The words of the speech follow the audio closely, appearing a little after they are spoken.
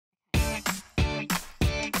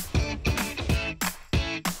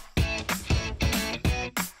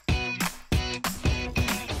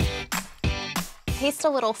tastes a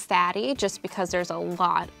little fatty just because there's a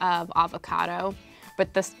lot of avocado,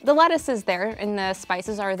 but the lettuce is there and the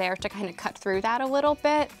spices are there to kind of cut through that a little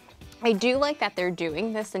bit. I do like that they're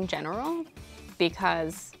doing this in general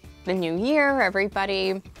because the new year,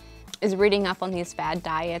 everybody is reading up on these fad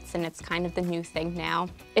diets and it's kind of the new thing now.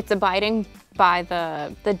 It's abiding by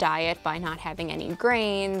the diet by not having any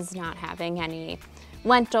grains, not having any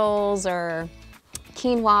lentils or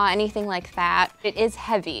quinoa, anything like that. It is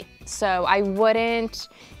heavy, so I wouldn't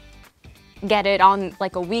get it on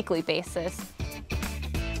like a weekly basis.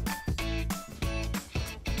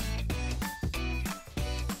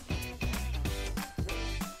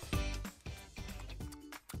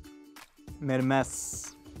 Made a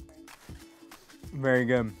mess. Very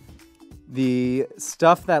good. The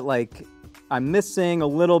stuff that like I'm missing a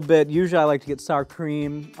little bit, usually I like to get sour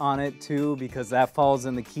cream on it too because that falls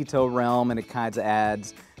in the keto realm and it kind of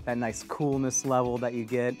adds that nice coolness level that you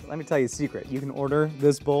get. Let me tell you a secret. You can order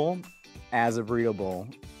this bowl as a burrito bowl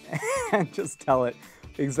and just tell it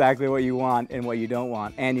exactly what you want and what you don't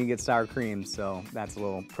want, and you get sour cream, so that's a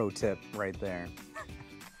little pro tip right there.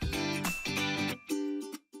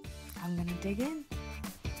 I'm gonna dig in.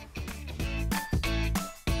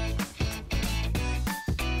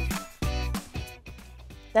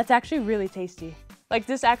 That's actually really tasty. Like,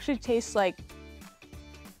 this actually tastes like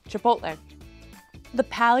Chipotle. The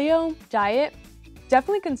Paleo Diet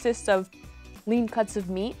definitely consists of lean cuts of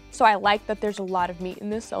meat, so I like that there's a lot of meat in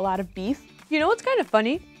this, a lot of beef. You know what's kind of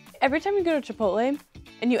funny? Every time you go to Chipotle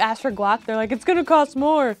and you ask for guac, they're like, it's gonna cost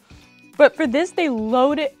more. But for this, they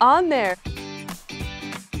load it on there.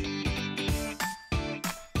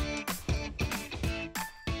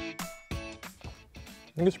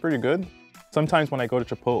 I think it's pretty good. Sometimes when I go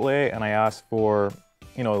to Chipotle and I ask for,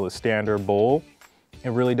 you know, the standard bowl, it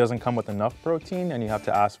really doesn't come with enough protein and you have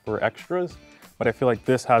to ask for extras. But I feel like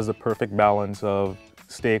this has the perfect balance of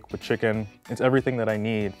steak with chicken. It's everything that I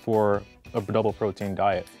need for a double protein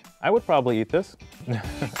diet. I would probably eat this.